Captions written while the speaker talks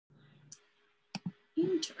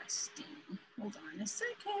Interesting. Hold on a second.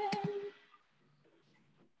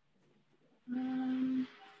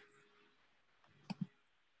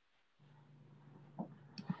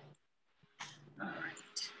 All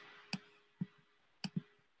right.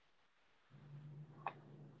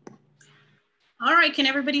 All right, can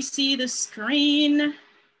everybody see the screen?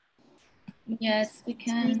 Yes, we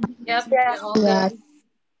can. Yep. Yes.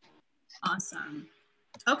 Awesome.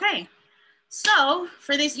 Okay. So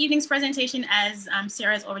for this evening's presentation, as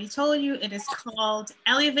Sarah has already told you, it is called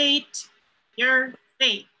Elevate Your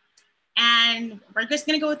Faith. And we're just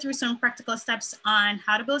gonna go through some practical steps on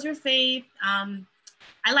how to build your faith.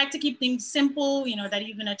 I like to keep things simple, you know, that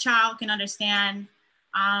even a child can understand.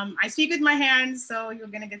 I speak with my hands, so you're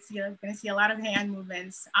gonna see a lot of hand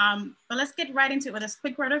movements. But let's get right into it with a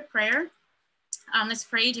quick word of prayer. Let's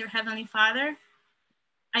pray. Dear Heavenly Father,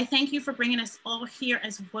 I thank you for bringing us all here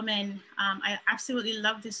as women. I absolutely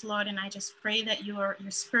love this, Lord, and I just pray that your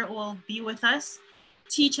spirit will be with us.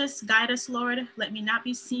 Teach us, guide us, Lord. Let me not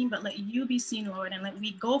be seen, but let you be seen, Lord, and let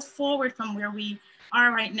we go forward from where we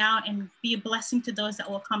are right now and be a blessing to those that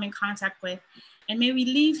we'll come in contact with. And may we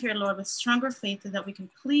leave here, Lord, with stronger faith so that we can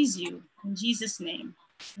please you. In Jesus' name,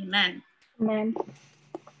 amen. Amen.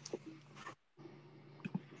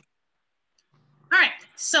 All right,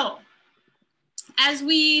 so as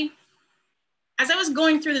I was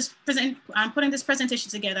going through this putting this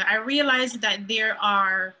presentation together, I realized that there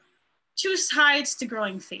are two sides to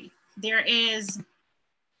growing faith. There is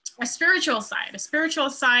a spiritual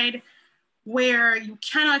side where you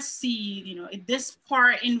cannot see, you know, this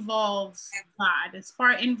part involves God, this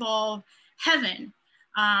part involves heaven,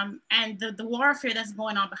 and the warfare that's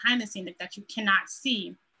going on behind the scene that you cannot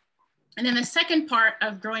see. And then the second part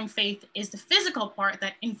of growing faith is the physical part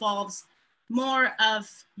that involves more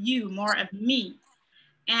of you, more of me.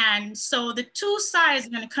 And so the two sides are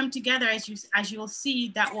going to come together, as you will see,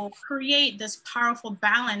 that will create this powerful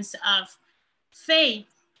balance of faith,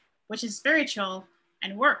 which is spiritual,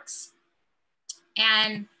 and works.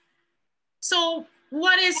 And so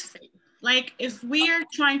what is faith? Like, if we're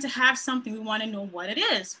trying to have something, we want to know what it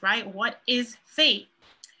is, right? What is faith?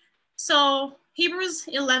 So Hebrews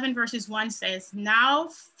 11 verses 1 says, now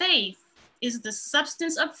faith is the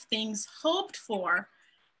substance of things hoped for,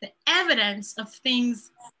 the evidence of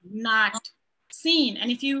things not seen.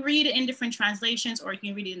 And if you read it in different translations, or you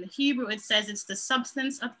can read it in the Hebrew, it says it's the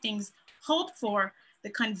substance of things hoped for, the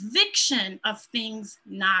conviction of things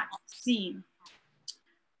not seen.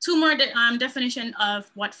 Two more definition of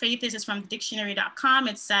what faith is from dictionary.com.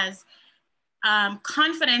 It says,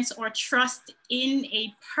 confidence or trust in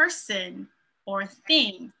a person or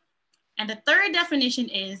thing. And the third definition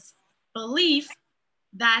is belief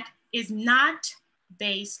that is not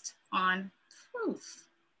based on proof,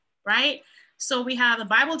 right? So we have the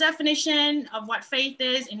Bible definition of what faith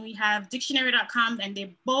is, and we have dictionary.com, and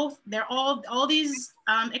they're all these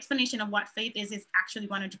explanation of what faith is actually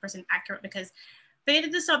 100% accurate, because faith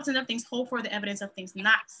is the substance of things hoped for, the evidence of things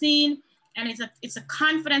not seen. And it's a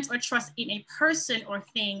confidence or trust in a person or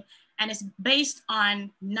thing, and it's based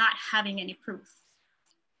on not having any proof.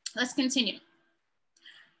 Let's continue.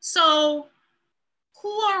 So who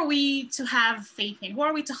are we to have faith in? Who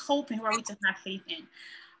are we to hope in? Who are we to have faith in?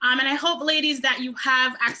 And I hope, ladies, that you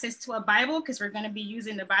have access to a Bible, because we're going to be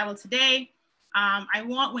using the Bible today. I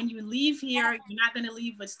want, when you leave here, you're not going to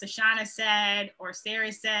leave what Stashana said or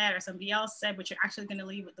Sarah said or somebody else said, but you're actually going to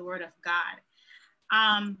leave with the word of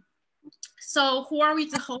God. So who are we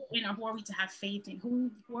to hope in, or who are we to have faith in? Who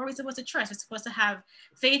are we supposed to trust? We're supposed to have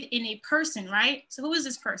faith in a person, right? So who is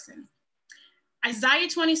this person? Isaiah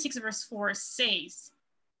 26 verse 4 says,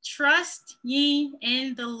 trust ye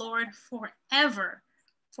in the Lord forever,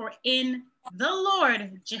 for in the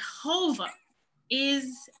Lord Jehovah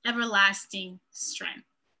is everlasting strength.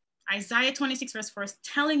 Isaiah 26 verse 4 is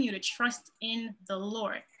telling you to trust in the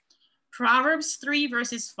Lord. Proverbs 3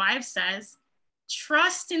 verses 5 says,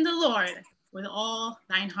 trust in the Lord with all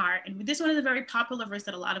thine heart. And this one is a very popular verse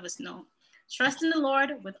that a lot of us know. Trust in the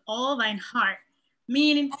Lord with all thine heart,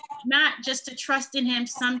 meaning not just to trust in him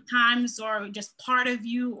sometimes, or just part of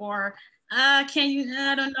you, or I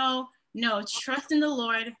don't know. No, trust in the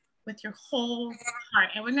Lord with your whole heart.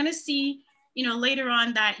 And we're going to see, later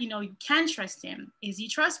on that, you can trust him. Is he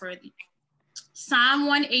trustworthy? Psalm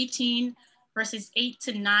 118 verses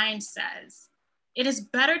 8-9 says, it is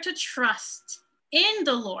better to trust in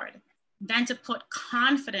the Lord than to put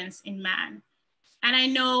confidence in man. And I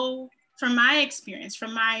know from my experience,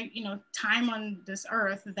 from my time on this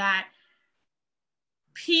earth, that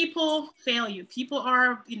people fail you. People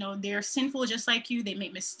are, they're sinful just like you. They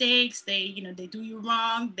make mistakes. They do you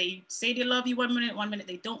wrong. They say they love you one minute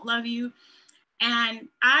they don't love you. And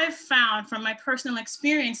I've found from my personal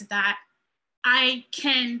experience that I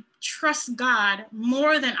can trust God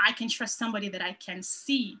more than I can trust somebody that I can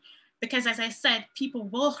see. Because as I said, people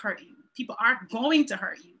will hurt you. People are going to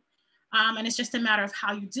hurt you. And it's just a matter of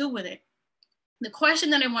how you deal with it. The question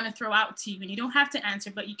that I want to throw out to you, and you don't have to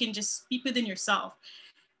answer, but you can just speak within yourself,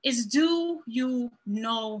 is do you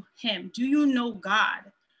know him? Do you know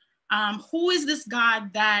God? Who is this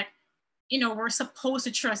God that, we're supposed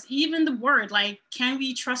to trust? Even the word, like, can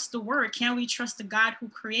we trust the word? Can we trust the God who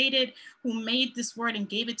created, who made this word and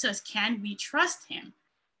gave it to us? Can we trust him?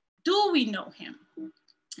 Do we know him?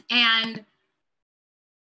 And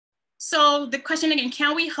so the question again,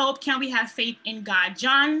 can we hope? Can we have faith in God?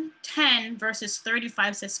 John 10 verses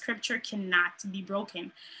 35 says scripture cannot be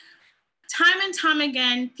broken. Time and time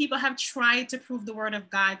again, people have tried to prove the word of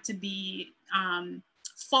God to be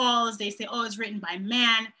false. They say, oh, it's written by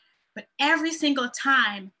man. But every single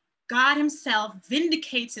time, God himself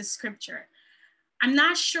vindicates his scripture. I'm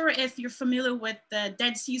not sure if you're familiar with the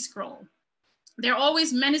Dead Sea Scroll.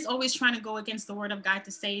 Men is always trying to go against the word of God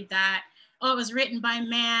to say that, oh, it was written by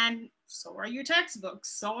man. So are your textbooks.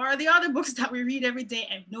 So are the other books that we read every day.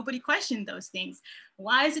 And nobody questioned those things.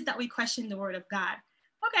 Why is it that we question the word of God?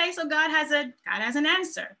 Okay, so God has an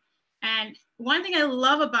answer. And one thing I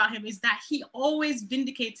love about him is that he always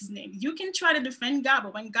vindicates his name. You can try to defend God,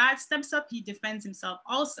 but when God steps up, he defends himself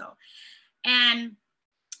also. And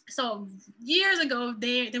so years ago,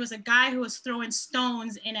 there was a guy who was throwing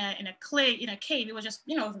stones in a cave. It was just,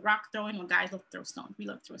 rock throwing. When guys love to throw stones, we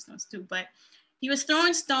love to throw stones too. But he was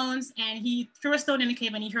throwing stones, and he threw a stone in the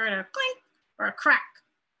cave, and he heard a clink or a crack.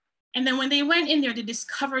 And then when they went in there, they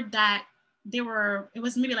discovered that it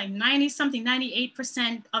was maybe like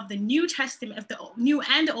 98% of the New Testament, of the New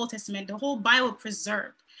and the Old Testament, the whole Bible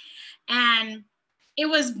preserved. And it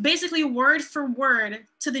was basically word for word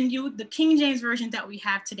to the King James Version that we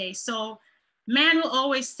have today. So man will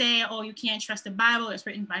always say, oh, you can't trust the Bible, it's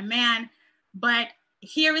written by man. But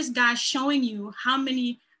here is God showing you how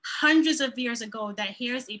many hundreds of years ago that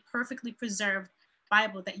here's a perfectly preserved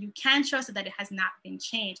Bible that you can trust, it, that it has not been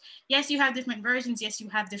changed. Yes, you have different versions. Yes, you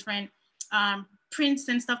have different prints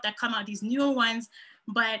and stuff that come out, these newer ones,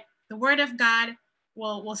 but the word of God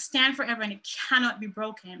will stand forever, and it cannot be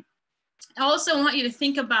broken. I also want you to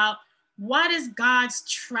think about, what is God's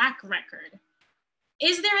track record?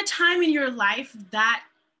 Is there a time in your life that,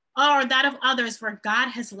 or that of others, where God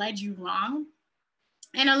has led you wrong?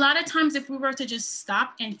 And a lot of times, if we were to just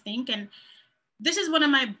stop and think, and this is one of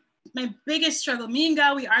my biggest struggle, me and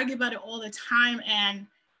God, we argue about it all the time. And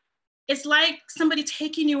it's like somebody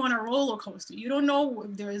taking you on a roller coaster. You don't know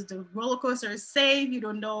if the roller coaster is safe. You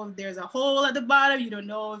don't know if there's a hole at the bottom. You don't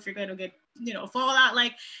know if you're going to get, fall out.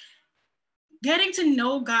 Like, getting to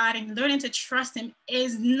know God and learning to trust him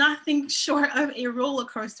is nothing short of a roller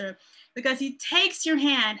coaster, because he takes your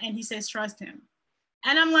hand and he says, trust him.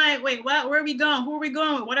 And I'm like, wait, what? Where are we going? Who are we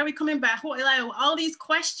going with? What are we coming back? Like, all these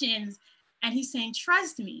questions. And he's saying,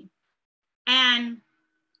 trust me. And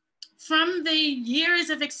from the years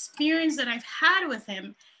of experience that I've had with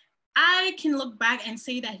him, I can look back and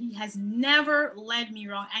say that he has never led me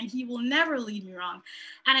wrong, and he will never lead me wrong.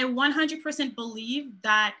 And I 100% believe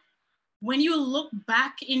that when you look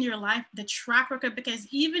back in your life, the track record, because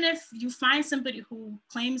even if you find somebody who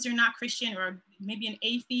claims you're not Christian, or maybe an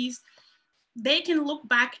atheist, they can look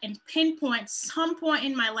back and pinpoint some point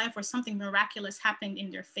in my life where something miraculous happened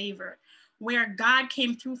in their favor, where God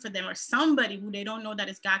came through for them, or somebody who they don't know that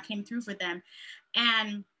it's God came through for them.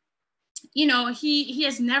 And, he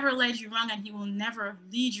has never led you wrong, and he will never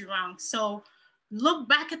lead you wrong. So look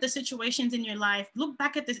back at the situations in your life, look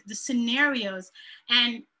back at the scenarios.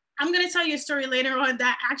 And I'm going to tell you a story later on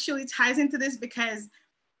that actually ties into this, because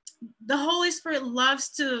the Holy Spirit loves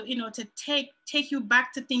to, to take you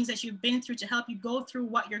back to things that you've been through, to help you go through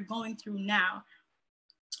what you're going through now.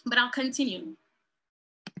 But I'll continue.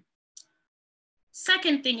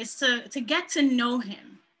 Second thing is to get to know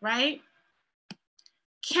him, right?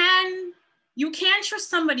 You can trust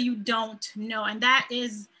somebody you don't know. And that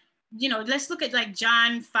is, let's look at like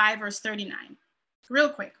John 5 verse 39 real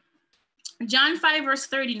quick. John 5 verse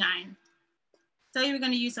 39. Tell you we're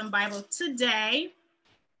going to use some Bible today,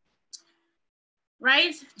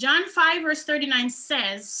 right? John 5 verse 39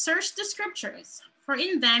 says, search the scriptures, for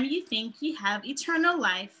in them you think ye have eternal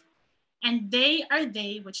life, and they are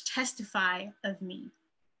they which testify of me.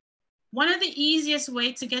 One of the easiest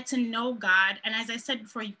way to get to know God, and as I said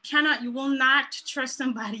before, you will not trust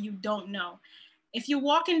somebody you don't know. If you're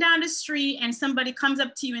walking down the street and somebody comes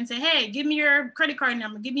up to you and say, hey, give me your credit card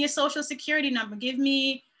number, give me a social security number, give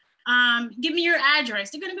me your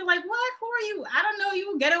address, you're gonna be like, what? Who are you? I don't know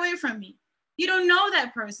you, get away from me. You don't know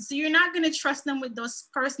that person. So you're not going to trust them with those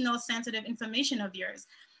personal sensitive information of yours.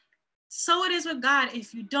 So it is with God.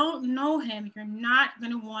 If you don't know him, you're not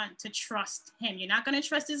going to want to trust him. You're not going to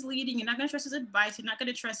trust his leading. You're not going to trust his advice. You're not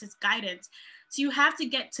going to trust his guidance. So you have to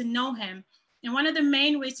get to know him. And one of the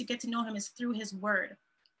main ways to get to know him is through his word.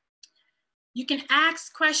 You can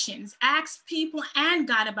ask questions, ask people and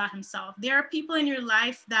God about himself. There are people in your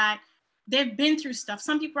life that they've been through stuff.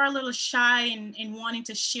 Some people are a little shy in wanting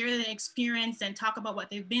to share their experience and talk about what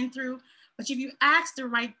they've been through. But if you ask the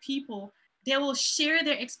right people, they will share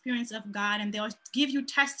their experience of God and they'll give you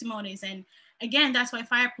testimonies. And again, that's why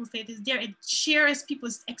Fireproof Faith is there. It shares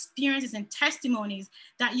people's experiences and testimonies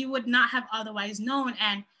that you would not have otherwise known.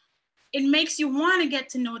 And it makes you want to get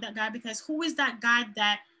to know that God, because who is that God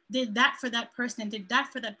that did that for that person and did that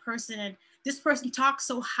for that person? And this person talks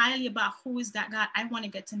so highly about who is that God. I want to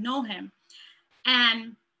get to know him.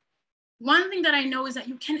 And one thing that I know is that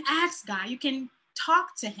you can ask God, you can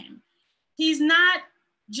talk to him. He's not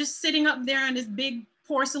just sitting up there on this big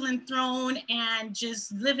porcelain throne and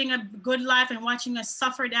just living a good life and watching us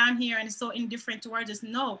suffer down here and is so indifferent towards us.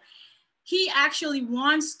 No, he actually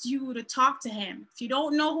wants you to talk to him. If you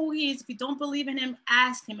don't know who he is, if you don't believe in him,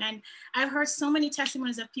 ask him. And I've heard so many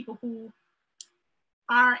testimonies of people who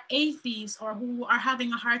are atheists or who are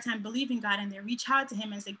having a hard time believing God, and they reach out to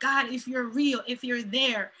him and say, God, if you're real, if you're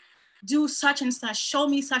there, do such and such, show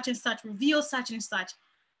me such and such, reveal such and such.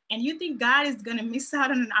 And you think God is going to miss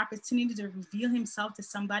out on an opportunity to reveal himself to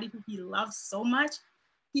somebody who he loves so much?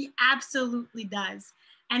 He absolutely does.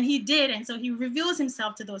 And he did. And so he reveals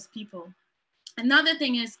himself to those people. Another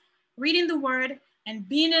thing is reading the word and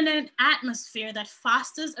being in an atmosphere that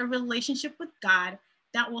fosters a relationship with God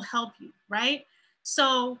that will help you, right?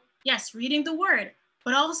 So yes, reading the word,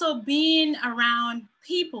 but also being around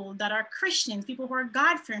people that are Christians, people who are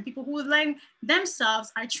God-fearing, people who like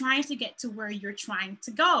themselves are trying to get to where you're trying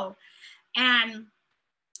to go. And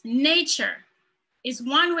nature is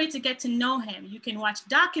one way to get to know him. You can watch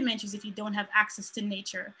documentaries if you don't have access to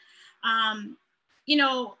nature. You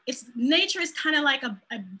know, nature is kind of like a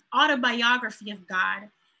autobiography of God.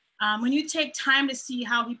 When you take time to see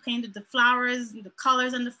how he painted the flowers, the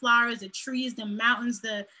colors on the flowers, the trees, the mountains,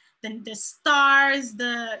 the stars,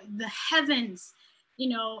 the heavens, you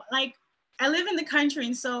know, like I live in the country.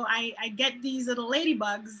 And so I get these little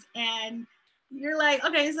ladybugs and you're like,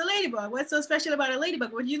 okay, it's a ladybug. What's so special about a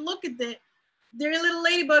ladybug? When you look at it, their little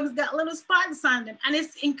ladybugs got little spots on them. And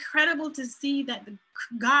it's incredible to see that the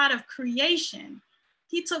God of creation,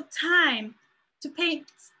 he took time to paint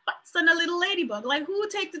spots on a little ladybug. Like who would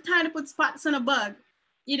take the time to put spots on a bug?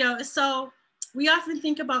 You know, so we often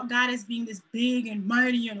think about God as being this big and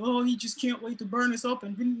mighty and, oh, he just can't wait to burn us up.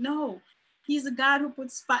 And no, he's a God who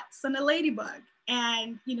puts spots on a ladybug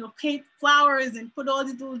and, you know, paint flowers and put all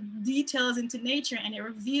these little details into nature, and it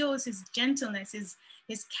reveals his gentleness, his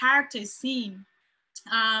character is seen.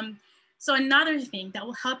 So another thing that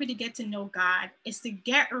will help you to get to know God is to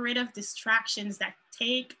get rid of distractions that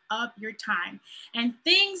take up your time and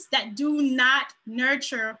things that do not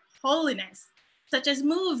nurture holiness, such as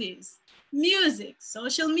movies, music,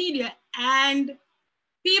 social media, and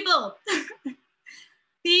people.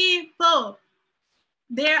 People.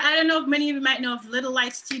 There, I don't know if many of you might know of Little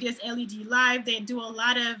Light Studios LED Live. They do a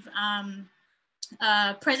lot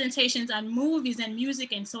of presentations on movies and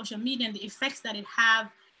music and social media and the effects that it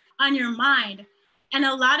have on your mind. And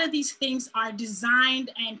a lot of these things are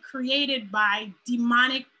designed and created by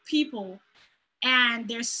demonic people. And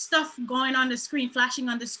there's stuff going on the screen, flashing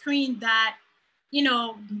on the screen that, you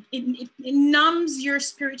know, it numbs your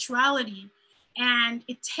spirituality and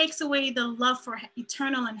it takes away the love for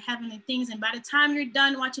eternal and heavenly things. And by the time you're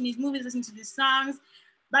done watching these movies, listening to these songs,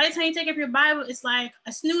 by the time you take up your Bible, it's like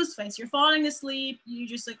a snooze fest. You're falling asleep. You're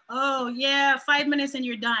just like, oh yeah, 5 minutes and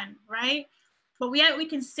you're done, right? But we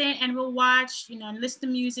can sit and we'll watch, you know, and listen to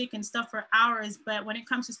music and stuff for hours. But when it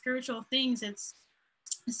comes to spiritual things, it's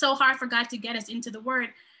so hard for God to get us into the word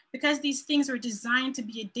because these things are designed to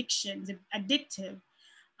be addictive.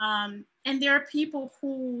 And there are people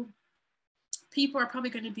are probably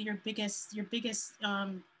going to be your biggest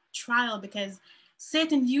trial, because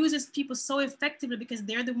Satan uses people so effectively because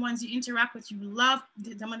they're the ones you interact with, you love.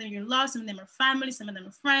 Some of them you love, some of them are family, some of them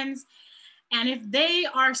are friends. And if they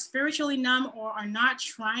are spiritually numb or are not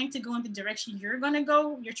trying to go in the direction you're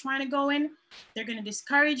trying to go in, they're going to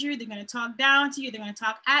discourage you. They're going to talk down to you. They're going to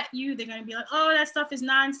talk at you. They're going to be like, oh, that stuff is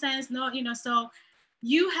nonsense. No, you know, so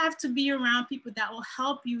you have to be around people that will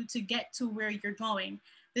help you to get to where you're going.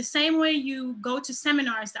 The same way you go to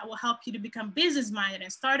seminars that will help you to become business minded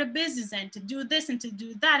and start a business and to do this and to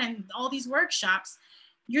do that and all these workshops,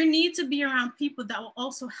 You need to be around people that will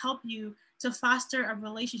also help you to foster a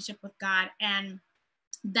relationship with God. And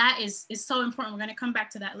that is so important. We're going to come back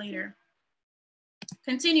to that later.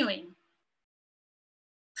 Continuing.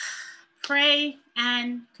 Pray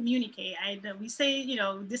and communicate. We say, you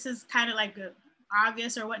know, this is kind of like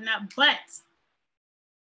obvious or whatnot, but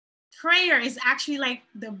prayer is actually like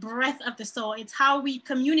the breath of the soul. It's how we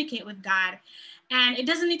communicate with God. And it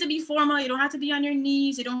doesn't need to be formal. You don't have to be on your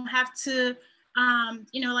knees. You don't have to,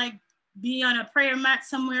 you know, like be on a prayer mat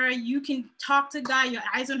somewhere. You can talk to God. Your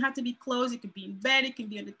eyes don't have to be closed. It could be in bed. It can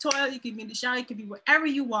be in the toilet. It could be in the shower. It could be wherever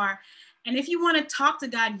you are. And if you want to talk to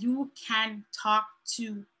God, you can talk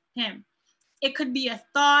to him. It could be a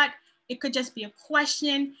thought. It could just be a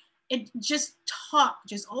question. It just talk.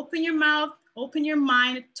 Just open your mouth, open your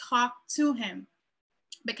mind, talk to him.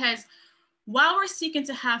 Because while we're seeking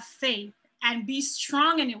to have faith and be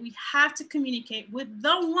strong in it, we have to communicate with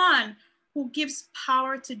the one who gives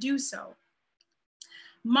power to do so.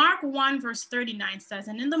 Mark 1 verse 39 says,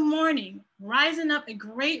 and in the morning, rising up a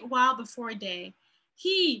great while before day,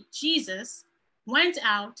 he, Jesus, went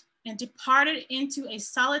out and departed into a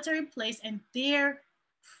solitary place and there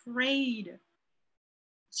prayed.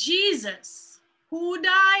 Jesus, who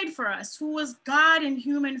died for us, who was God in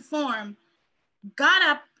human form, got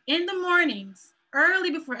up in the mornings early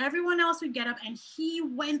before everyone else would get up, and he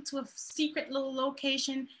went to a secret little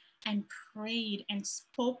location and prayed and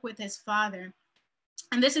spoke with his Father.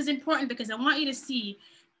 And this is important because I want you to see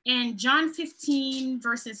in John 15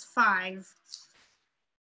 verses 5.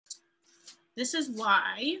 This is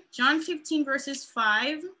why. John 15 verses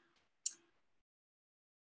 5.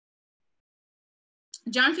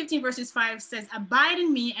 John 15 verses 5 says, abide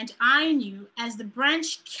in me and I in you, as the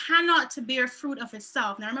branch cannot to bear fruit of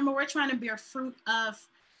itself. Now remember, we're trying to bear fruit of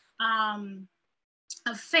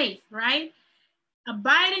faith, right?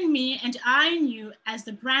 Abide in me and I in you, as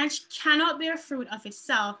the branch cannot bear fruit of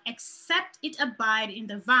itself, except it abide in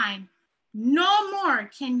the vine. No more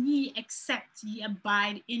can ye except ye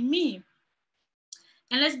abide in me.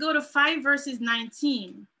 And let's go to 5 verses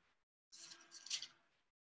 19.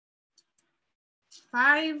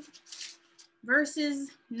 5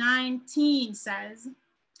 verses 19 says,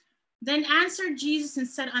 then answered Jesus and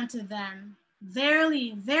said unto them,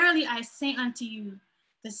 verily, verily, I say unto you,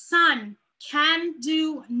 the Son can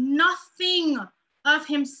do nothing of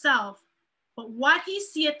himself, but what he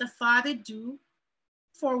seeth the Father do,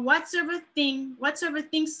 for what things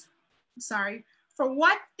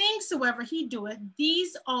soever he doeth,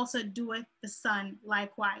 these also doeth the Son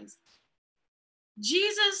likewise.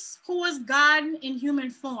 Jesus, who was God in human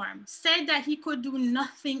form, said that he could do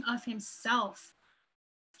nothing of himself.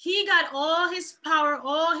 He got all his power,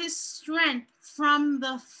 all his strength from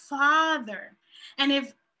the Father. And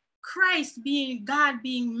if Christ, being God,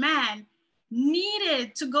 being man,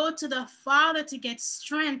 needed to go to the Father to get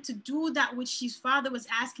strength to do that which his Father was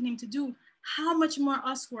asking him to do, how much more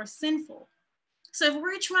us who are sinful? So if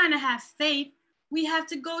we're trying to have faith, we have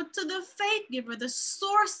to go to the faith giver, the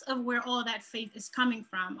source of where all that faith is coming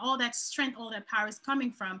from, all that strength, all that power is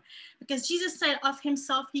coming from. Because Jesus said of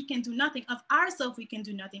himself, he can do nothing. Of ourselves, we can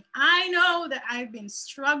do nothing. I know that I've been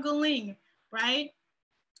struggling, right,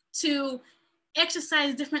 to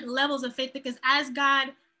exercise different levels of faith, because as God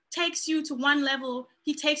takes you to one level,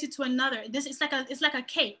 he takes you to another. It's like a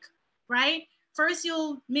cake, right? First,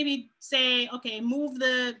 you'll maybe say, okay,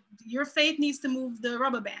 your faith needs to move the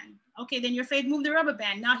rubber band. Okay, then your faith moved the rubber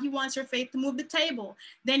band. Now he wants your faith to move the table.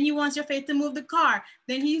 Then he wants your faith to move the car.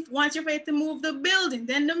 Then he wants your faith to move the building,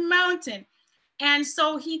 then the mountain. And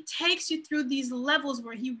so he takes you through these levels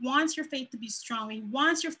where he wants your faith to be strong. He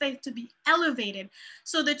wants your faith to be elevated.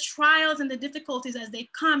 So the trials and the difficulties as they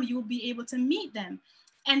come, you will be able to meet them.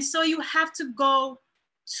 And so you have to go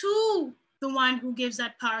to the one who gives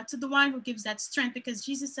that power, to the one who gives that strength, because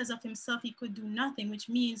Jesus says of himself, he could do nothing, which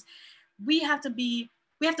means we have to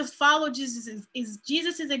follow Jesus's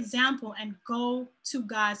example and go to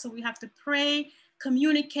God. So we have to pray,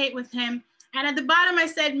 communicate with him. And at the bottom, I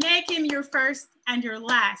said, make him your first and your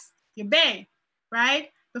last, your bae,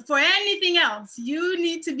 right? Before anything else, you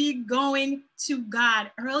need to be going to God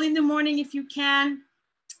early in the morning if you can.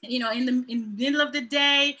 You know, in the middle of the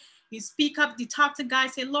day, you speak up, you talk to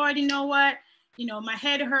God, say, Lord, you know what? You know, my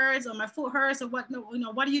head hurts or my foot hurts or what, you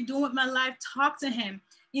know, what are you doing with my life? Talk to him.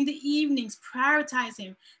 In the evenings, prioritize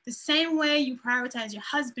him. The same way you prioritize your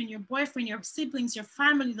husband, your boyfriend, your siblings, your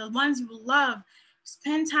family, the ones you love.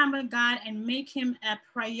 Spend time with God and make him a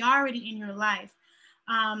priority in your life.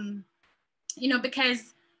 You know,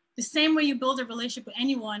 because the same way you build a relationship with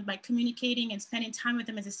anyone by communicating and spending time with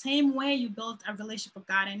them is the same way you build a relationship with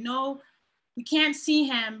God. I know We can't see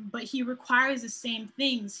him, but he requires the same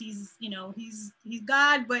things. He's, you know, he's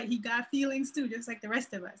God, but he got feelings too, just like the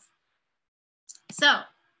rest of us. So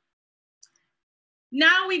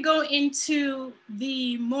now we go into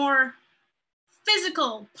the more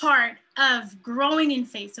physical part of growing in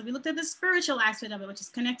faith. So we looked at the spiritual aspect of it, which is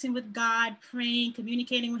connecting with God, praying,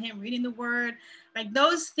 communicating with him, reading the word. Like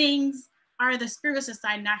those things are the spiritual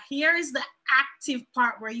side. Now here is the active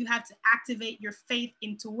part where you have to activate your faith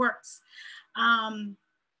into works. And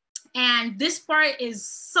this part is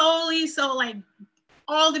solely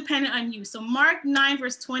all dependent on you. So Mark 9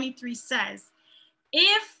 verse 23 says,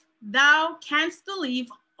 if thou canst believe,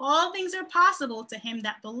 all things are possible to him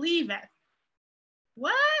that believeth.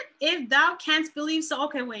 What? If thou canst believe? So,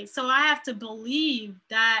 okay, wait. So I have to believe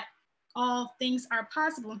that all things are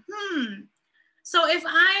possible. So if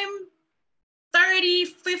I'm 30,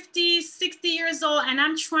 50, 60 years old and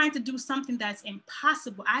I'm trying to do something that's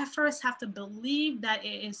impossible, I first have to believe that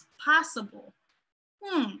it is possible.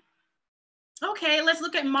 Okay, let's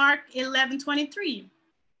look at Mark 11:23.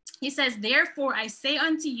 He says, therefore I say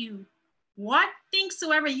unto you, what things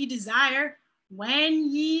soever ye desire, when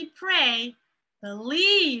ye pray,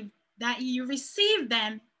 believe that ye receive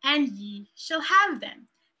them and ye shall have them.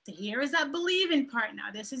 So here is that believing part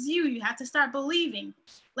now. This is you. You have to start believing.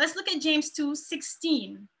 Let's look at James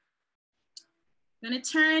 2:16. I'm going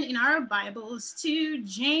to turn in our Bibles to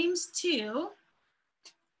James 2,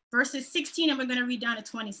 verses 16, and we're going to read down to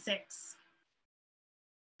 26.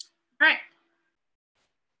 All right.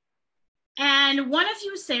 And one of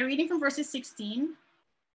you say, reading from verses 16,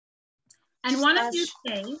 and one of you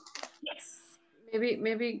say, yes.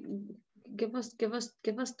 Maybe give us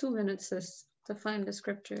 2 minutes, sis, to find the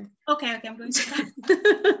scripture. Okay, I'm going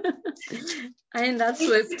to. I ain't that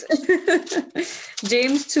swift.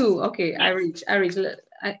 James 2. Okay, yes. I reach.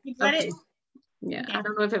 You got okay. It? Yeah, okay. I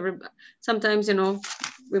don't know if sometimes, you know,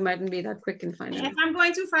 we mightn't be that quick in finding it. If I'm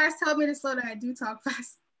going too fast, tell me to slow down. I do talk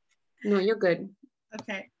fast. No, you're good.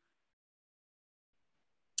 Okay.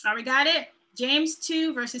 All right, we got it? James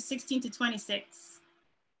 2, verses 16 to 26.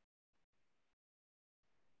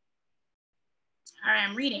 All right,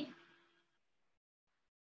 I'm reading.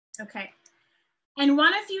 Okay. And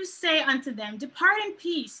one of you say unto them, depart in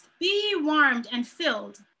peace, be ye warmed and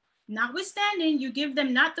filled. Notwithstanding, you give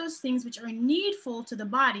them not those things which are needful to the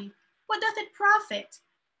body. What doth it profit?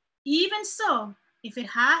 Even so, if it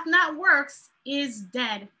hath not works, is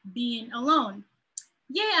dead, being alone.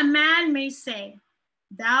 Yea, a man may say,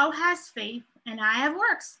 thou hast faith, and I have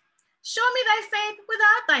works. Show me thy faith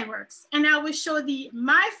without thy works, and I will show thee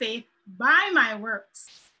my faith by my works.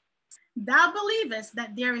 Thou believest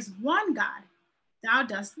that there is one God. Thou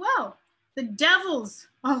dost well. The devils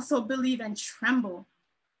also believe and tremble.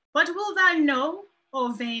 But wilt thou know,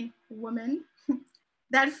 O vain woman,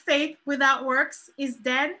 that faith without works is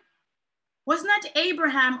dead? Was not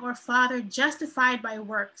Abraham our father justified by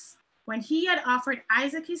works when he had offered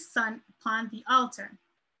Isaac his son upon the altar?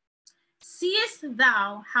 Seest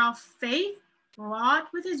thou how faith wrought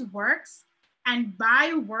with his works, and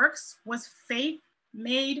by works was faith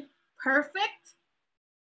made perfect?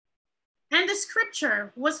 And the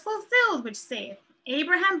scripture was fulfilled, which saith,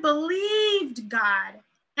 Abraham believed God,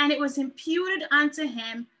 and it was imputed unto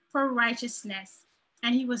him for righteousness,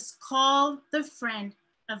 and he was called the friend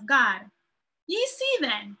of God. Ye see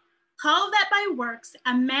then how that by works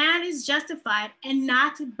a man is justified, and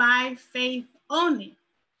not by faith only.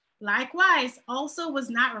 Likewise, also was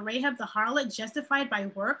not Rahab the harlot justified by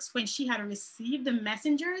works when she had received the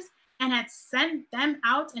messengers and had sent them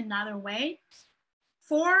out another way?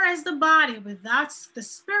 For as the body without the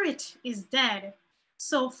spirit is dead,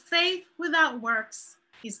 so faith without works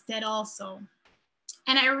is dead also.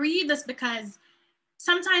 And I read this because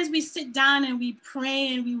sometimes we sit down and we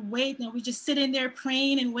pray and we wait, and we just sit in there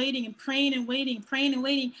praying and waiting and praying and waiting, praying and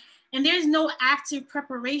waiting. And there's no active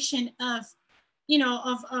preparation of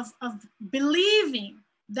believing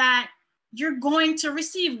that you're going to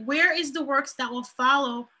receive. Where is the works that will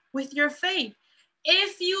follow with your faith?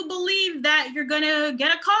 If you believe that you're going to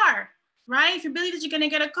get a car, right? If you believe that you're going to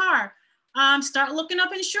get a car, start looking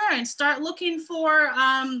up insurance, start looking for,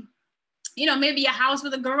 maybe a house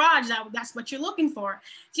with a garage, that's what you're looking for.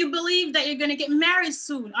 If you believe that you're going to get married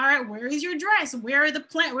soon, all right, where is your dress? Where are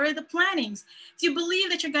the plannings? If you believe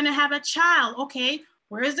that you're going to have a child, okay,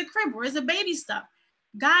 where is the crib? Where is the baby stuff?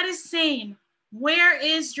 God is saying, where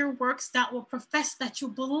is your works that will profess that you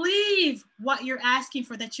believe what you're asking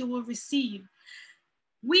for, that you will receive?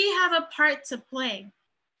 We have a part to play.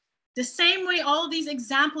 The same way all these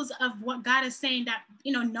examples of what God is saying, that,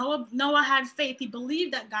 Noah had faith. He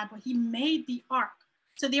believed that God, but he made the ark.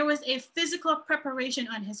 So there was a physical preparation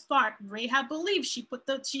on his part. Rahab believed. She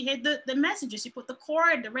hid the messages. She put the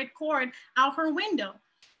red cord out her window.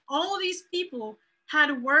 All these people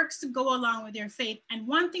had works to go along with their faith. And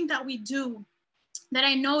one thing that we do that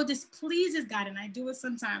I know displeases God, and I do it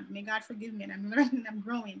sometimes. May God forgive me, and I'm learning, I'm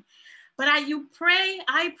growing. But I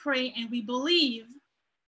pray, and we believe,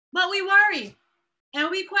 but we worry, and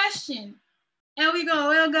we question, and we go,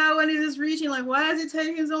 well, God, when is this reaching? Like, why is it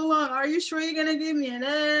taking so long? Are you sure you're gonna give me?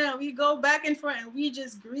 And we go back and forth, and we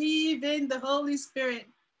just grieve in the Holy Spirit.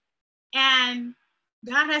 And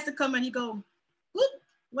God has to come and he go, whoop,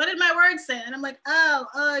 what did my word say? And I'm like,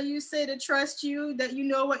 you say to trust you, that you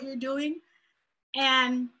know what you're doing.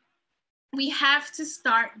 And we have to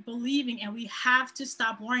start believing, and we have to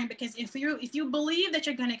stop worrying, because if you believe that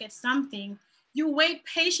you're going to get something, you wait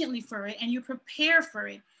patiently for it and you prepare for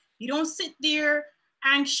it. You don't sit there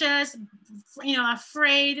anxious,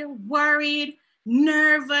 afraid, worried,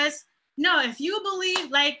 nervous. No, if you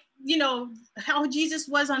believe, like, how Jesus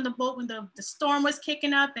was on the boat when the storm was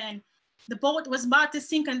kicking up and the boat was about to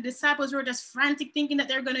sink and the disciples were just frantic thinking that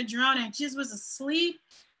they're going to drown, and Jesus was asleep.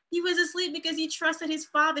 He was asleep because he trusted his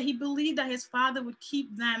Father. He believed that his Father would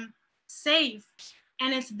keep them safe.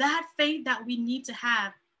 And it's that faith that we need to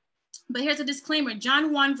have. But here's a disclaimer.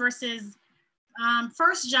 John 1 verses, 1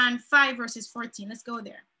 John 5 verses 14. Let's go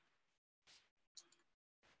there.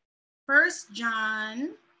 1 John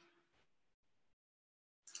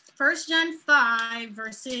 5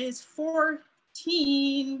 verses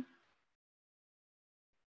 14.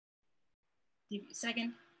 Give me a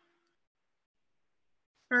second.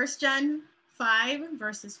 1 John 5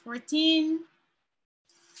 verses 14,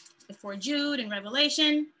 before Jude and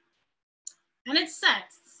Revelation. And it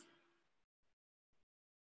says,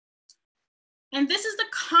 and this is the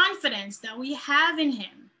confidence that we have in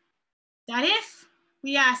him, that if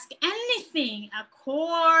we ask anything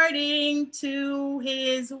according to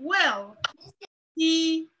his will,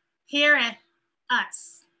 he heareth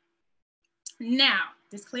us. Now,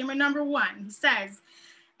 disclaimer number 1, he says,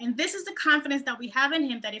 and this is the confidence that we have in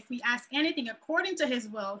him, that if we ask anything according to his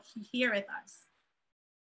will, he heareth us.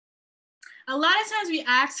 A lot of times we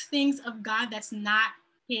ask things of God that's not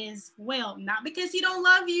his will, not because he don't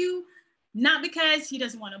love you, not because he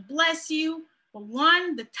doesn't want to bless you, but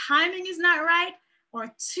 1, the timing is not right,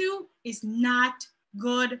 or 2, it's not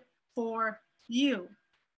good for you. I'll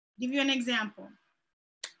give you an example.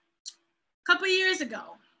 A couple years ago,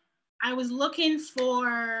 I was looking for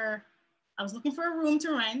a room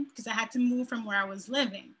to rent because I had to move from where I was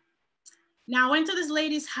living. Now I went to this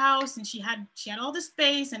lady's house and she had all the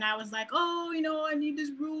space, and I was like, oh, I need this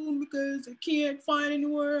room because I can't find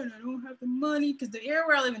anywhere and I don't have the money, because the area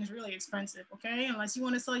where I live in is really expensive, okay? Unless you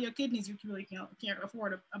want to sell your kidneys, you really can't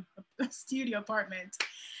afford a studio apartment.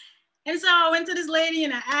 And so I went to this lady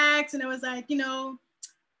and I asked, and I was like,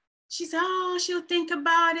 she said, oh, she'll think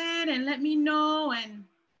about it and let me know. And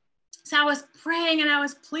so I was praying and I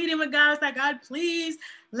was pleading with God. I was like, God, please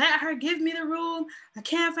let her give me the room. I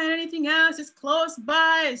can't find anything else. It's close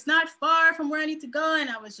by. It's not far from where I need to go. And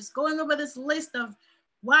I was just going over this list of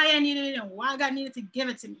why I needed it and why God needed to give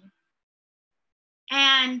it to me.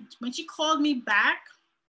 And when she called me back,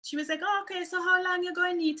 she was like, oh, okay, so how long you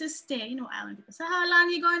going to need to stay? Island people. So how long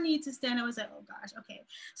you going to need to stay? And I was like, oh gosh, okay.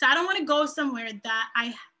 So I don't want to go somewhere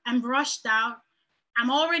that I'm rushed out. I'm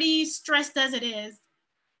already stressed as it is.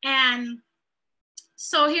 And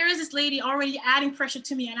so here is this lady already adding pressure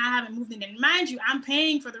to me, and I haven't moved in. And mind you, I'm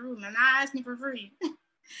paying for the room and not asking for free.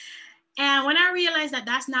 And when I realized that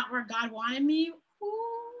that's not where God wanted me,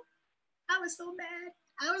 I was so mad.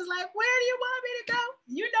 I was like, where do you want me to go?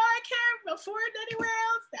 I can't afford anywhere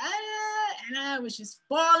else. And I was just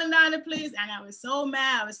falling down the place, and I was so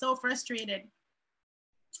mad. I was so frustrated.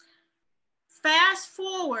 Fast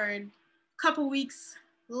forward a couple weeks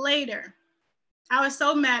later, I was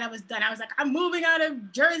so mad. I was done. I was like, I'm moving out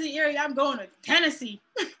of Jersey area. I'm going to Tennessee.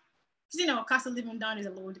 Because, cost of living down is a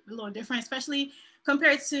little different, especially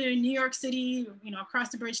compared to New York City, across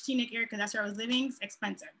the bridge, Teaneck area, because that's where I was living. It's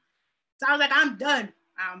expensive. So I was like, I'm done.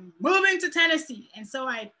 I'm moving to Tennessee. And so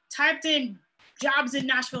I typed in jobs in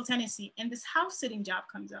Nashville, Tennessee, and this house sitting job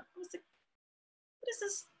comes up. I was like, what is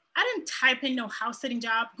this? I didn't type in no house sitting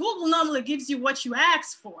job. Google normally gives you what you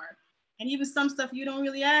ask for. And even some stuff you don't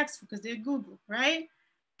really ask for because they're Google, right?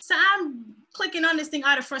 So I'm clicking on this thing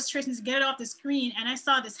out of frustration to get it off the screen. And I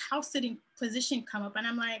saw this house sitting position come up, and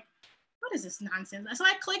I'm like, what is this nonsense? So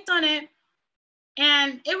I clicked on it,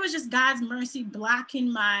 and it was just God's mercy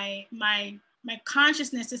blocking my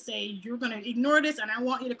consciousness to say, you're going to ignore this and I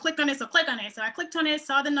want you to click on it. So click on it. So I clicked on it,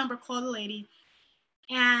 saw the number, called the lady.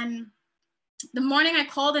 And the morning I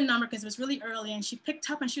called the number because it was really early, and she picked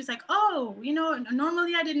up and she was like, oh, you know,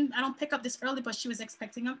 normally I don't pick up this early, but she was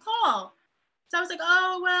expecting a call. So I was like,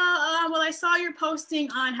 oh, well, I saw your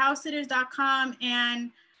posting on housesitters.com,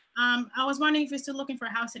 and I was wondering if you're still looking for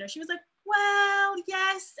a house sitter. She was like, well,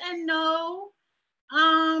 yes and no.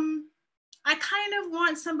 I kind of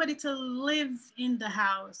want somebody to live in the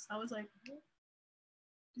house. I was like,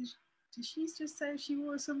 did she just say she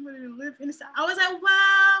wants somebody to live in the house? I was like,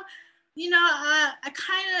 well, you know, I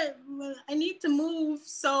need to move,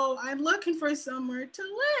 so I'm looking for somewhere to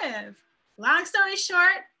live. Long story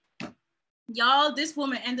short, y'all, this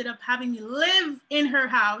woman ended up having me live in her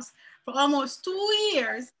house for almost 2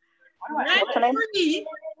 years, rent-free,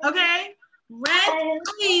 okay?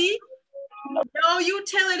 Rent-free, no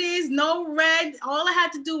utilities, no rent. All I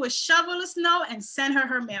had to do was shovel the snow and send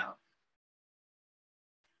her mail.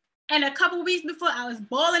 And a couple weeks before, I was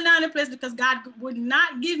bawling down the place because God would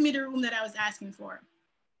not give me the room that I was asking for.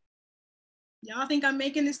 Y'all think I'm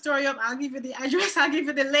making this story up? I'll give you the address. I'll give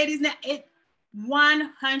you the lady's name. It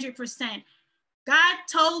 100%. God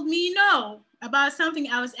told me no about something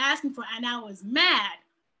I was asking for, and I was mad.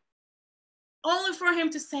 Only for him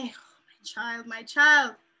to say, oh, my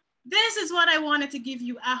child, this is what I wanted to give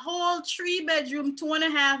you. A whole 3-bedroom,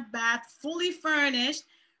 2.5 bath, fully furnished,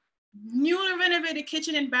 newly renovated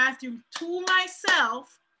kitchen and bathroom to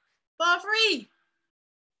myself for free,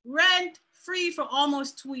 rent free for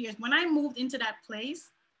almost 2 years. When I moved into that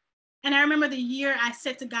place, and I remember the year I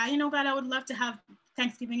said to God, you know, God, I would love to have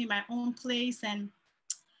Thanksgiving in my own place. And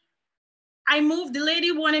I moved, the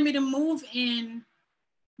lady wanted me to move in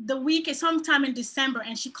the week, sometime in December.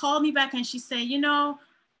 And she called me back and she said, you know,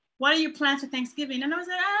 what are your plans for Thanksgiving? And I was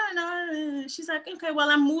like, I don't know. She's like, okay,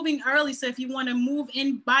 well, I'm moving early. So if you want to move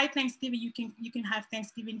in by Thanksgiving, you can have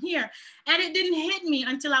Thanksgiving here. And it didn't hit me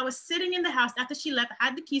until I was sitting in the house after she left. I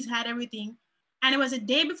had the keys, had everything. And it was a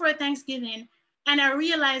day before Thanksgiving. And I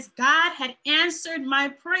realized God had answered my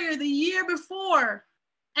prayer the year before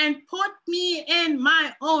and put me in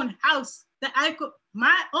my own house that I could,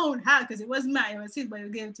 my own house, because it wasn't mine, it was his, but he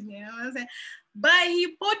gave it to me, you know what I'm saying? But he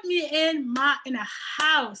put me in a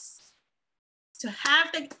house to have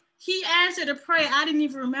he answered a prayer I didn't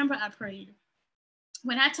even remember I prayed.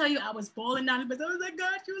 When I tell you I was bawling down, but I was like,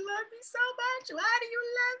 God, you love me so much. Why do you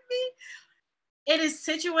love me? It is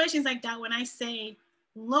situations like that when I say,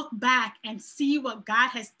 look back and see what God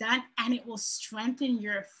has done, and it will strengthen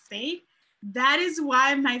your faith. That is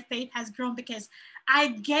why my faith has grown, because I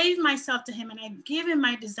gave myself to him, and I give him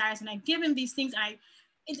my desires, and I give him these things.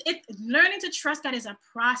 Learning to trust God is a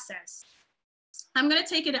process. I'm going to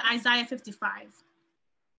take you to Isaiah 55. Let's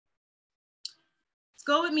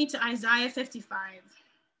go with me to Isaiah 55.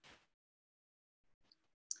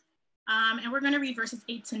 And we're going to read verses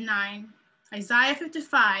 8 to 9. Isaiah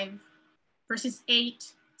 55, verses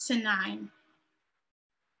 8 to 9.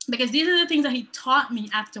 Because these are the things that he taught me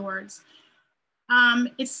afterwards.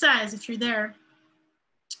 It says, if you're there,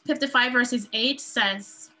 55 verses 8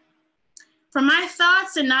 says, for my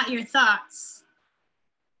thoughts are not your thoughts,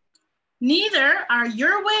 neither are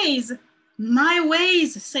your ways my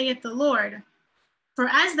ways, saith the Lord. For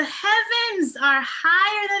as the heavens are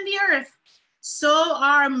higher than the earth, so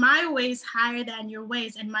are my ways higher than your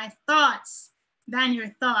ways, and my thoughts than your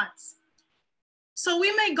thoughts. So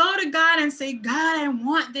we may go to God and say, God, I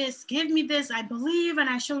want this, give me this, I believe, and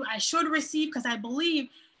I should receive because I believe.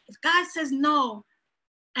 If God says no,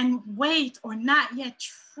 and wait or not yet,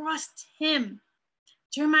 trust him.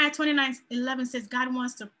 Jeremiah 29:11 says God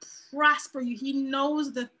wants to prosper you. He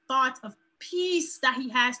knows the thoughts of peace that he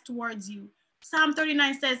has towards you. Psalm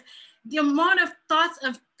 39 says the amount of thoughts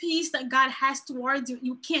of peace that God has towards you,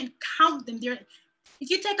 you can't count them. If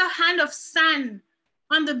you take a hand of sand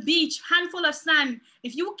on the beach, handful of sand,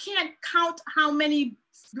 if you can't count how many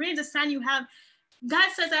grains of sand you have, God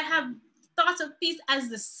says I have thoughts of peace as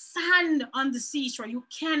the sand on the seashore. You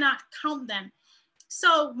cannot count them.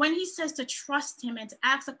 So when he says to trust him and to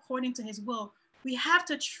act according to his will, we have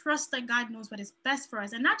to trust that God knows what is best for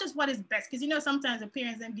us, and not just what is best. Because you know, sometimes the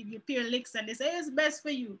parents then give you a pair of licks and they say it's best for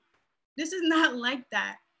you. This is not like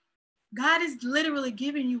that. God is literally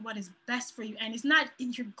giving you what is best for you, and it's not,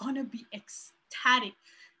 you're gonna be ecstatic.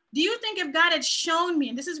 Do you think if God had shown me,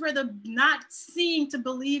 and this is where the not seeing to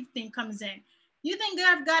believe thing comes in, you think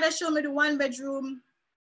if God had shown me the 1-bedroom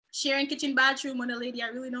sharing kitchen bathroom with a lady I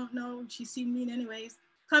really don't know, she seemed mean anyways,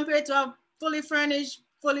 compared to a fully furnished,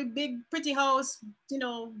 fully big, pretty house, you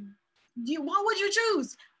know, what would you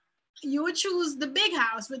choose? You would choose the big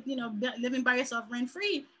house with, you know, living by yourself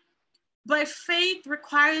rent-free. But faith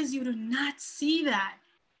requires you to not see that.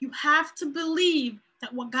 You have to believe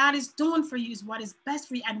that what God is doing for you is what is best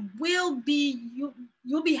for you and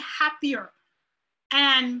you'll be happier.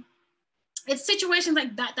 And it's situations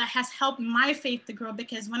like that that has helped my faith to grow,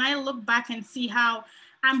 because when I look back and see how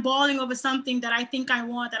I'm bawling over something that I think I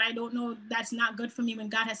want, that I don't know, that's not good for me, when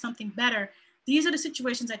God has something better, these are the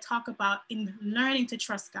situations I talk about in learning to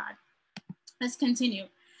trust God. Let's continue.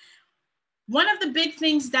 One of the big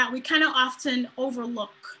things that we kind of often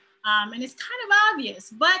overlook, and it's kind of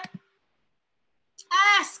obvious, but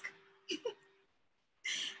ask.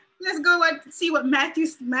 Let's go and see what Matthew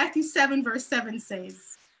 7 verse 7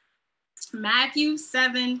 says. Matthew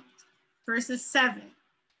 7 verses 7.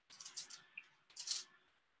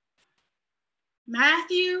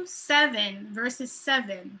 Matthew 7 verses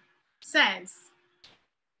 7 says,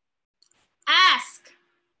 ask,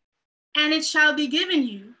 and it shall be given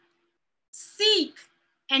you. Seek,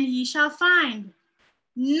 and ye shall find.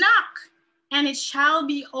 Knock, and it shall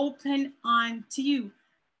be opened unto you.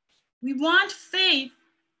 We want faith,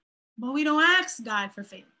 but we don't ask God for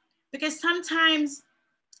faith, because sometimes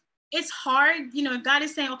it's hard. You know, God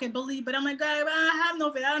is saying, okay, believe, but I'm like, God, I have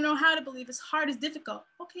no faith. I don't know how to believe. It's hard, it's difficult.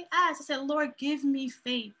 Okay, ask. I said, Lord, give me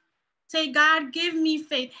faith. Say, God, give me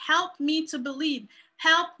faith. Help me to believe.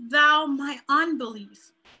 Help thou my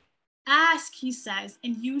unbelief. Ask, he says,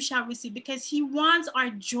 and you shall receive, because he wants our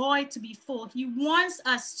joy to be full. He wants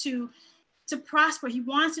us to prosper. He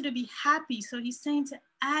wants you to be happy. So he's saying to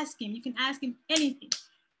ask him. You can ask him anything.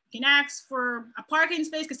 You can ask for a parking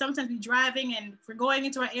space, because sometimes we're driving and if we're going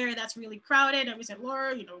into an area that's really crowded and we say,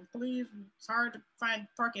 Lord, you know, please, it's hard to find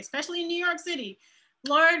parking, especially in New York City.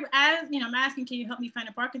 Lord, I'm asking, can you help me find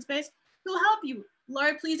a parking space? He'll help you.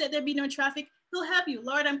 Lord, please let there be no traffic. He'll help you.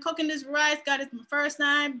 Lord, I'm cooking this rice. God, it's my first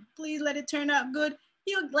time. Please let it turn out good.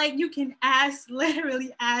 You can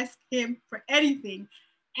literally ask him for anything.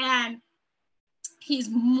 And he's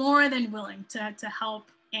more than willing to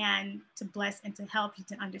help and to bless and to help you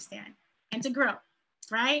to understand and to grow,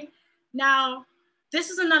 right? Now, this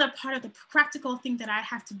is another part of the practical thing that I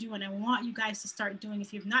have to do, and I want you guys to start doing.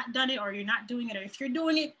 If you've not done it, or you're not doing it, or if you're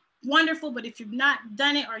doing it, wonderful, but if you've not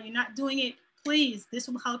done it or you're not doing it, please, this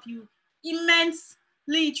will help you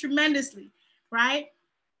immensely, tremendously, right?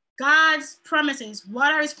 God's promises.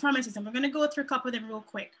 What are his promises? And we're going to go through a couple of them real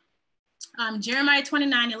quick. Jeremiah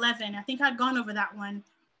 29:11. I think I'd gone over that one.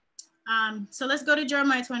 So let's go to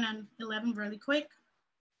Jeremiah 29:11 really quick.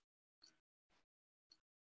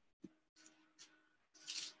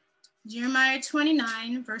 Jeremiah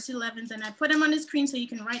 29 verse 11, and I put them on the screen so you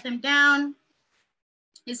can write them down.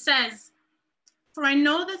 It says, for I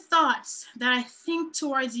know the thoughts that I think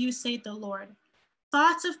towards you, saith the Lord,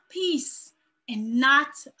 thoughts of peace and not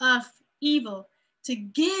of evil, to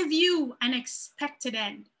give you an expected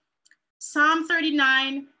end. Psalm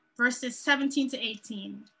 39 verses 17 to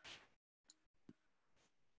 18.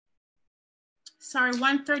 Sorry,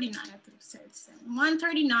 139, I think it said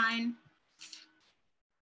 139.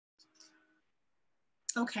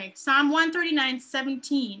 Okay, Psalm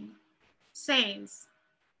 139:17 says,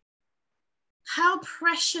 how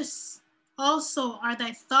precious also are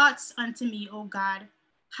thy thoughts unto me, O God.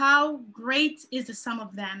 How great is the sum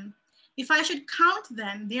of them. If I should count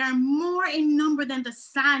them, they are more in number than the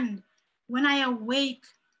sand. When I awake,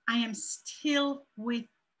 I am still with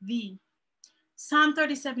thee. Psalm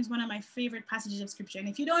 37 is one of my favorite passages of scripture. And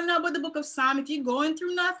if you don't know about the book of Psalm, if you're going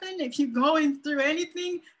through nothing, if you're going through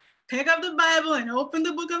anything, pick up the Bible and open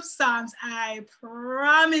the book of Psalms. I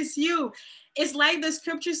promise you, it's like the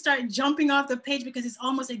scriptures start jumping off the page, because it's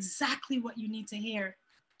almost exactly what you need to hear.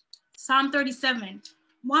 Psalm 37,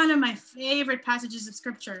 one of my favorite passages of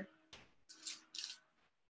scripture.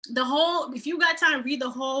 If you got time, read the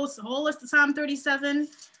whole list of Psalm 37.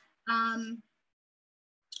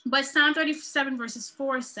 But Psalm 37 verses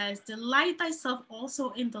 4 says, delight thyself also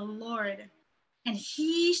in the Lord, and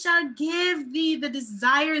he shall give thee the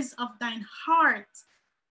desires of thine heart.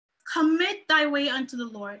 Commit thy way unto the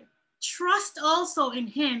Lord. Trust also in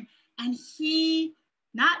him, and he,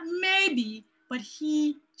 not maybe, but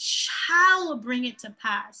he shall bring it to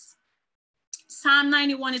pass. Psalm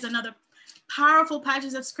 91 is another powerful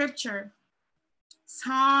passage of scripture.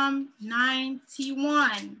 Psalm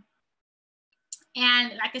 91.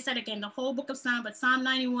 And like I said, again, the whole book of Psalm, but Psalm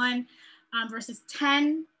 91 verses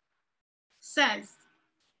 10 says,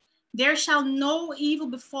 there shall no evil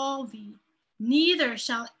befall thee, neither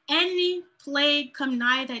shall any plague come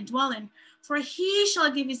nigh thy dwelling, for he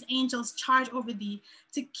shall give his angels charge over thee,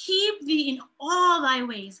 to keep thee in all thy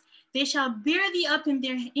ways. They shall bear thee up in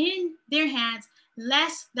their hands,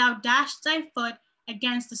 lest thou dash thy foot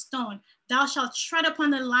against a stone. Thou shalt tread upon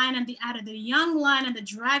the lion and the adder, the young lion and the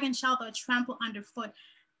dragon shalt thou trample underfoot.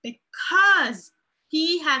 Because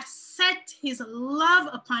He hath set his love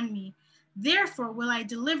upon me. Therefore will I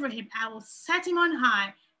deliver him. I will set him on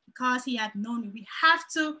high because he hath known me. We have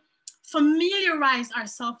to familiarize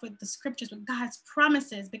ourselves with the scriptures, with God's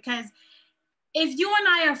promises, because if you and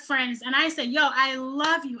I are friends and I say, yo, I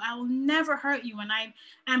love you, I will never hurt you, and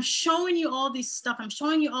I'm showing you all this stuff, I'm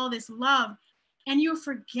showing you all this love, and you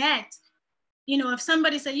forget, you know, if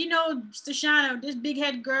somebody say, you know, Stashana, this big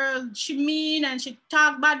head girl, she mean and she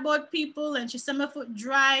talk bad about people and she set my foot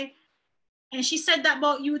dry, and she said that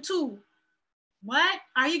about you too. What?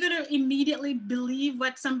 Are you going to immediately believe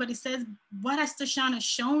what somebody says? What has Stashana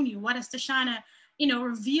shown you? What has Stashana, you know,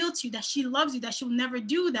 revealed to you that she loves you, that she'll never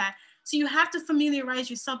do that? So you have to familiarize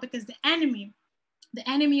yourself, because the enemy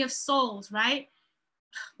of souls, right?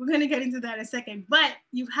 We're going to get into that in a second, but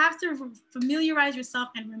you have to familiarize yourself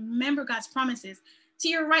and remember God's promises. To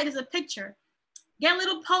your right is a picture. Get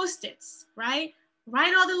little Post-its, right?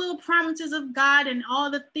 Write all the little promises of God and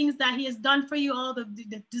all the things that he has done for you, all the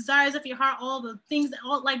desires of your heart, all the things that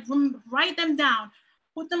write them down.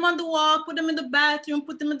 Put them on the wall, put them in the bathroom,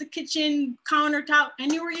 put them in the kitchen, countertop,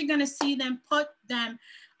 anywhere you're going to see them, put them.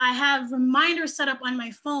 I have reminders set up on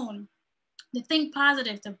my phone to think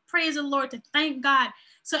positive, to praise the Lord, to thank God.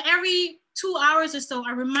 So every 2 hours or so,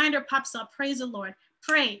 a reminder pops up, praise the Lord,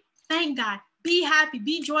 pray, thank God, be happy,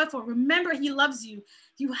 be joyful, remember he loves you.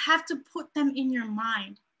 You have to put them in your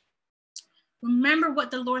mind. Remember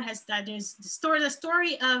what the Lord has done. There's the story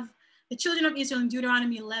of the children of Israel in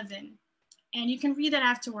Deuteronomy 11. And you can read that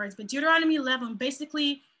afterwards. But Deuteronomy 11,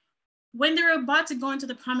 basically, when they were about to go into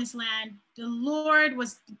the promised land, the Lord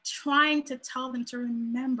was trying to tell them to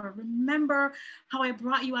remember how I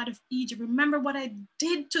brought you out of Egypt. Remember what I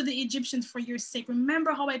did to the Egyptians for your sake.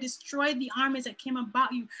 Remember how I destroyed the armies that came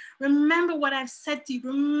about you. Remember what I've said to you.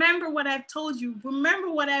 Remember what I've told you.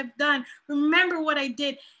 Remember what I've done. Remember what I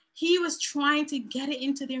did. He was trying to get it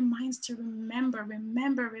into their minds to remember.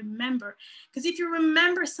 Because if you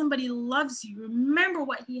remember somebody loves you, remember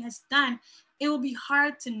what he has done, it will be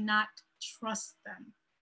hard to not trust them.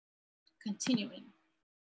 Continuing.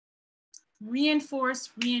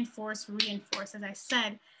 Reinforce. As I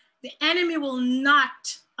said, the enemy will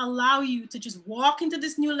not allow you to just walk into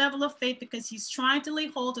this new level of faith, because he's trying to lay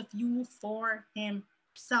hold of you for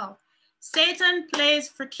himself. Satan plays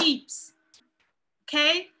for keeps.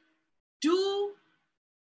 Okay? Do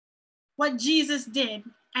what Jesus did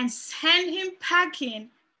and send him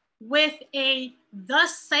packing with a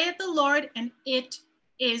thus saith the Lord, and it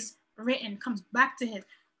is written. Comes back to his.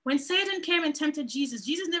 When Satan came and tempted Jesus,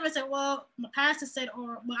 Jesus never said, well, my pastor said,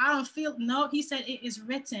 or well, I don't feel. No, he said, it is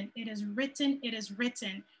written. It is written. It is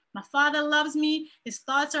written. My Father loves me. His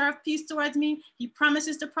thoughts are of peace towards me. He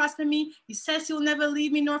promises to prosper me. He says he'll never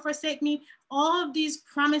leave me nor forsake me. All of these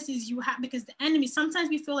promises you have, because the enemy, sometimes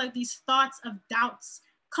we feel like these thoughts of doubts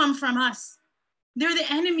come from us. They're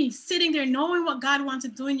the enemy sitting there knowing what God wants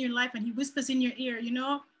to do in your life, and he whispers in your ear, you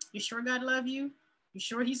know, you sure God love you? You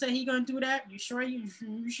sure he said he gonna do that? You sure? You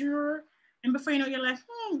sure? And before you know, you're like,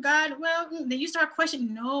 God, well, then you start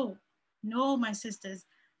questioning. No, my sisters.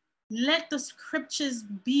 Let the scriptures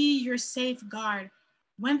be your safeguard.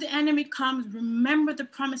 When the enemy comes, remember the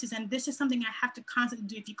promises. And this is something I have to constantly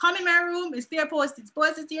do. If you come in my room, it's there Post-its all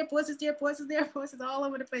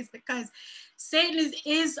over the place, because Satan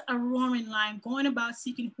is a roaring lion going about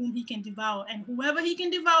seeking whom he can devour. And whoever he can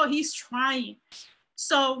devour, he's trying.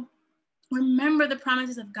 So remember the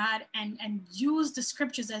promises of God and use the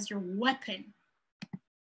scriptures as your weapon.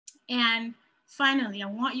 And finally, I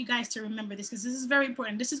want you guys to remember this, because this is very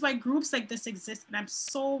important. This is why groups like this exist. And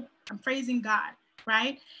I'm praising God,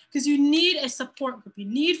 right? Because you need a support group. You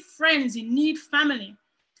need friends. You need family.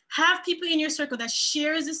 Have people in your circle that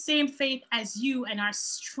shares the same faith as you and are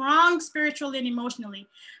strong spiritually and emotionally.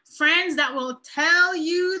 Friends that will tell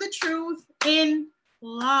you the truth in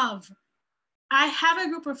love. I have a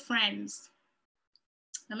group of friends.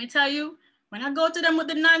 Let me tell you, when I go to them with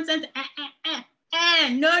the nonsense,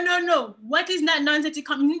 no. What is that nonsense? You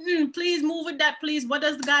come, please move with that, please. What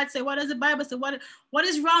does God say? What does the Bible say? What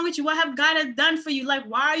is wrong with you? What have God has done for you? Like,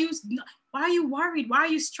 why are you worried? Why are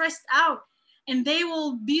you stressed out? And they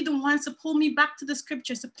will be the ones to pull me back to the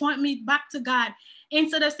scriptures, to point me back to God,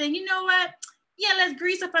 instead of saying, you know what? Yeah, let's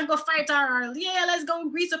grease up and go fight our. Yeah, let's go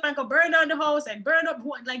grease up and go burn down the house and burn up.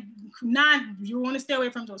 Like, you want to stay away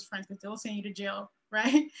from those friends, because they'll send you to jail,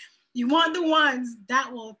 right? You want the ones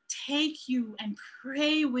that will take you and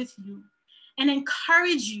pray with you and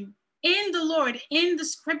encourage you in the Lord, in the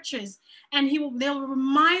scriptures, and they'll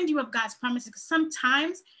remind you of God's promises. Because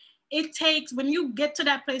sometimes it takes, when you get to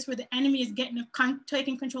that place where the enemy is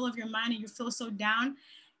taking control of your mind and you feel so down,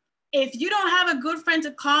 If you don't have a good friend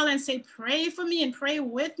to call and say, pray for me and pray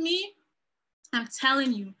with me, I'm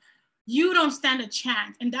telling you, you don't stand a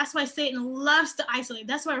chance. And that's why Satan loves to isolate.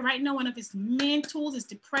 That's why right now, one of his main tools is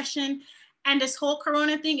depression. And this whole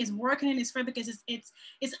Corona thing is working in his favor because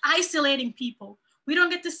it's isolating people. We don't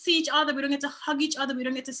get to see each other. We don't get to hug each other. We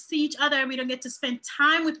don't get to see each other. We don't get to spend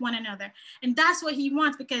time with one another. And that's what he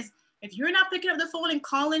wants, because if you're not picking up the phone and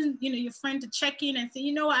calling, your friend to check in and say,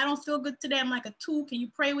 you know what, I don't feel good today. I'm like a 2. Can you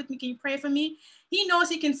pray with me? Can you pray for me? He knows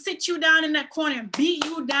he can sit you down in that corner and beat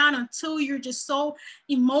you down until you're just so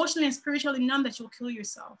emotionally and spiritually numb that you'll kill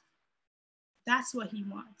yourself. That's what he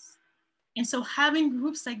wants. And so having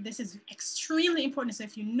groups like this is extremely important. So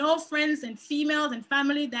if you know friends and females and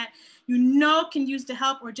family that can use the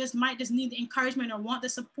help or might just need the encouragement or want the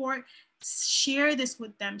support, share this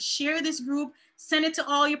with them. Share this group. Send it to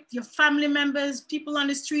all your family members, people on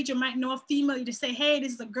the street. You might know a female. You just say, hey,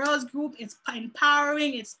 this is a girls group. It's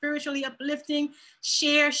empowering. It's spiritually uplifting.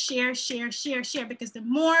 Share, share, share, share, share. Because the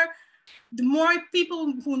more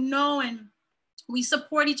people who know and we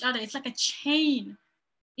support each other, it's like a chain.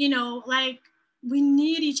 Like we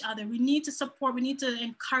need each other. We need to support. We need to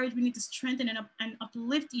encourage. We need to strengthen and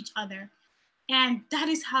uplift each other. And that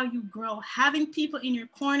is how you grow. Having people in your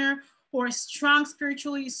corner who are strong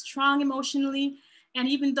spiritually, strong emotionally, and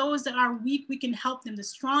even those that are weak, we can help them. The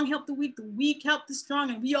strong help the weak help the strong,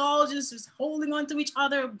 and we all just holding on to each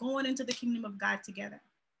other, going into the kingdom of God together.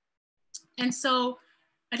 And so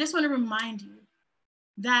I just want to remind you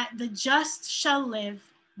that the just shall live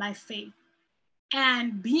by faith.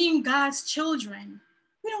 And being God's children,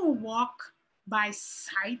 we don't walk by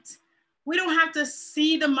sight. We don't have to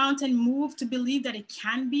see the mountain move to believe that it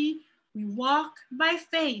can be. We walk by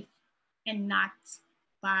faith and not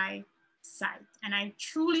by sight. And I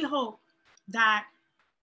truly hope that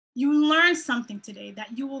you learned something today,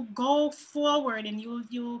 that you will go forward and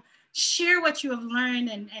you'll share what you have learned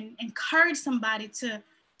and encourage somebody to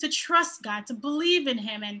trust God, to believe in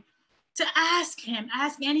him, and to ask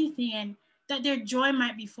anything, and that their joy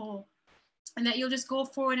might be full, and that you'll just go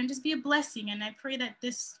forward and just be a blessing. And I pray that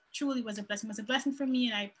this truly was a blessing. It was a blessing for me,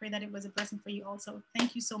 and I pray that it was a blessing for you also.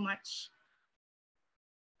 Thank you so much.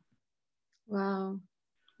 Wow.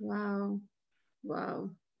 Wow. Wow.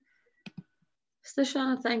 Sister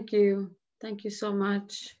Shauna, thank you. Thank you so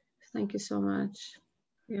much. Thank you so much.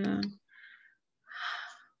 Yeah.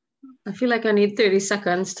 I feel like I need 30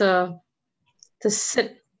 seconds to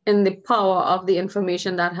sit in the power of the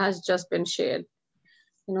information that has just been shared.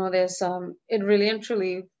 There's it really and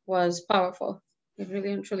truly was powerful. It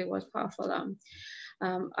really and truly was powerful.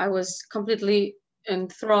 I was completely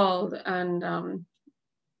enthralled and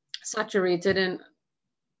saturated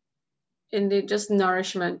in the just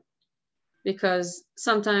nourishment, because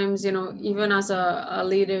sometimes, even as a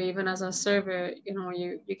leader, even as a server,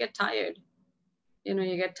 you get tired.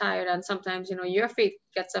 You get tired, and sometimes, your faith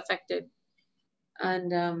gets affected.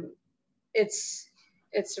 And it's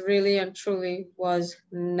really and truly was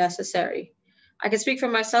necessary. I could speak for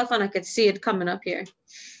myself, and I could see it coming up here.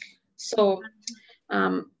 So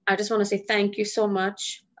I just want to say thank you so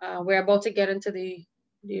much. We're about to get into the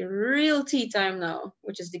real tea time now,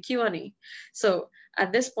 which is the Q&A. So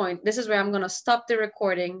at this point, this is where I'm going to stop the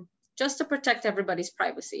recording just to protect everybody's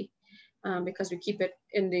privacy, because we keep it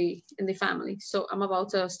in the family. So I'm about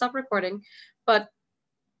to stop recording, but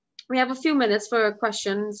we have a few minutes for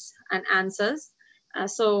questions and answers.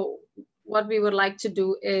 So what we would like to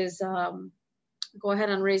do is go ahead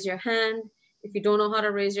and raise your hand. If you don't know how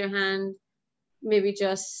to raise your hand, maybe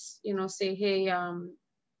just, say, hey,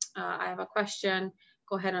 I have a question.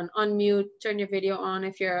 Go ahead and unmute, turn your video on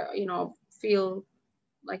if you're, feel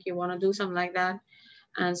like you want to do something like that.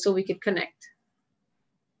 And so we could connect.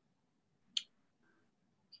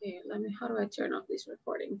 Okay, how do I turn off these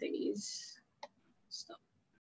recording thingies? Stop.